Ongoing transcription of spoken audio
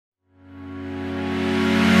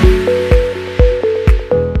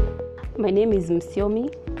My name is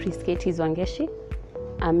Priscates Wangeci.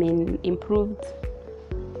 I'm in improved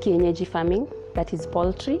kienyeji farming, that is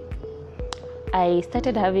poultry. I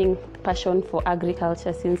started having passion for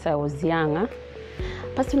agriculture since I was younger.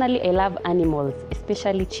 Personally, I love animals,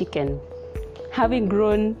 especially chicken. Having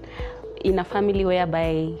grown in a family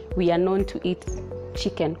whereby we are known to eat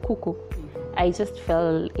chicken, kuku, I just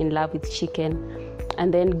fell in love with chicken.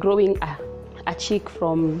 And then growing a chick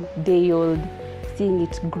from day old, seeing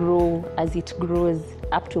it grow as it grows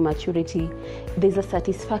up to maturity, there's a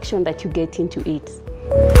satisfaction that you get into it.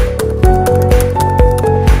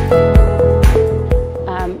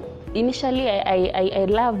 Initially, I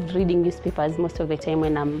loved reading newspapers most of the time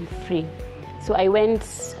when I'm free. So I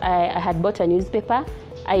had bought a newspaper.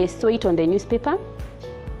 I saw it on the newspaper.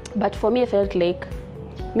 But for me, I felt like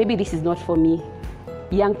maybe this is not for me.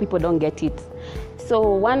 Young people don't get it. So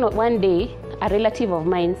one day, a relative of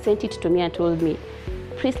mine sent it to me and told me,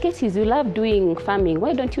 Priscates, you love doing farming.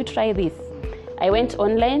 Why don't you try this? I went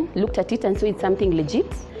online, looked at it and saw it's something legit.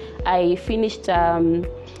 I finished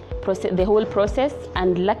the whole process,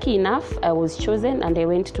 and lucky enough, I was chosen and I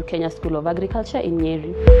went to Kenya School of Agriculture in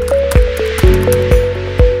Nyeri.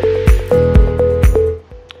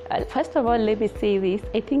 First of all, let me say this.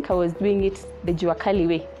 I think I was doing it the Juakali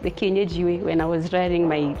way, the kienyeji way, when I was rearing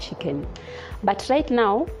my chicken. But right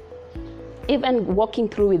now, even walking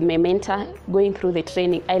through with my mentor, going through the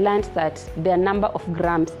training, I learned that there are a number of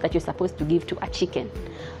grams that you're supposed to give to a chicken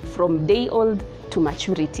from day old to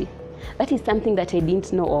maturity. That is something that I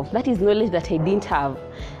didn't know of. That is knowledge that I didn't have.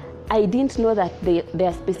 I didn't know that there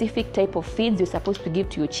are specific type of feeds you're supposed to give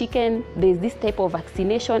to your chicken. There's this type of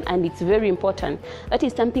vaccination, and it's very important. That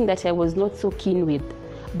is something that I was not so keen with.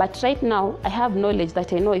 But right now, I have knowledge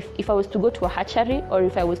that I know if I was to go to a hatchery or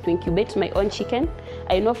if I was to incubate my own chicken,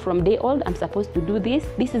 I know from day old I'm supposed to do this.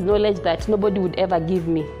 This is knowledge that nobody would ever give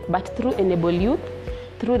me. But through Enable Youth,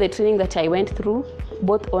 through the training that I went through,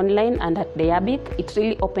 both online and at the ABIC, it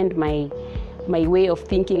really opened my way of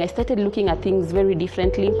thinking. I started looking at things very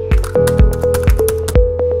differently.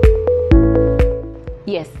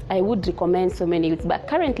 Yes, I would recommend so many youths, but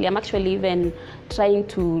currently I'm actually even trying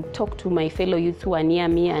to talk to my fellow youths who are near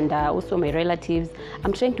me and also my relatives.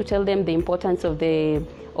 I'm trying to tell them the importance of the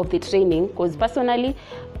training, because personally,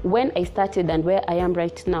 when I started and where I am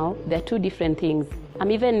right now, there are two different things.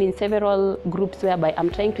 I'm even in several groups whereby I'm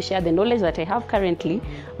trying to share the knowledge that I have currently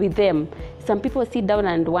with them. Some people sit down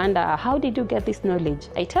and wonder, how did you get this knowledge?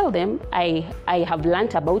 I tell them, I have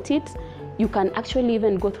learned about it. You can actually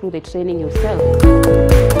even go through the training yourself.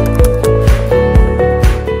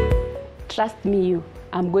 Trust me,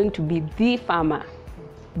 I'm going to be the farmer,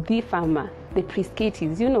 the Priscates.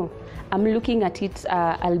 You know, I'm looking at it,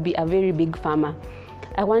 I'll be a very big farmer.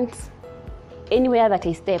 I want, anywhere that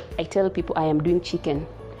I step, I tell people I am doing chicken.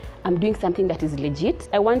 I'm doing something that is legit.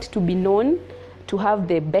 I want to be known, to have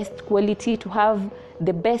the best quality, to have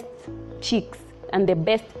the best chicks and the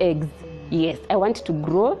best eggs. Yes, I want to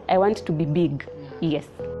grow, I want to be big. Yes.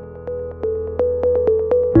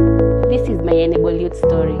 This is my Enable Youth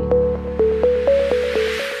story.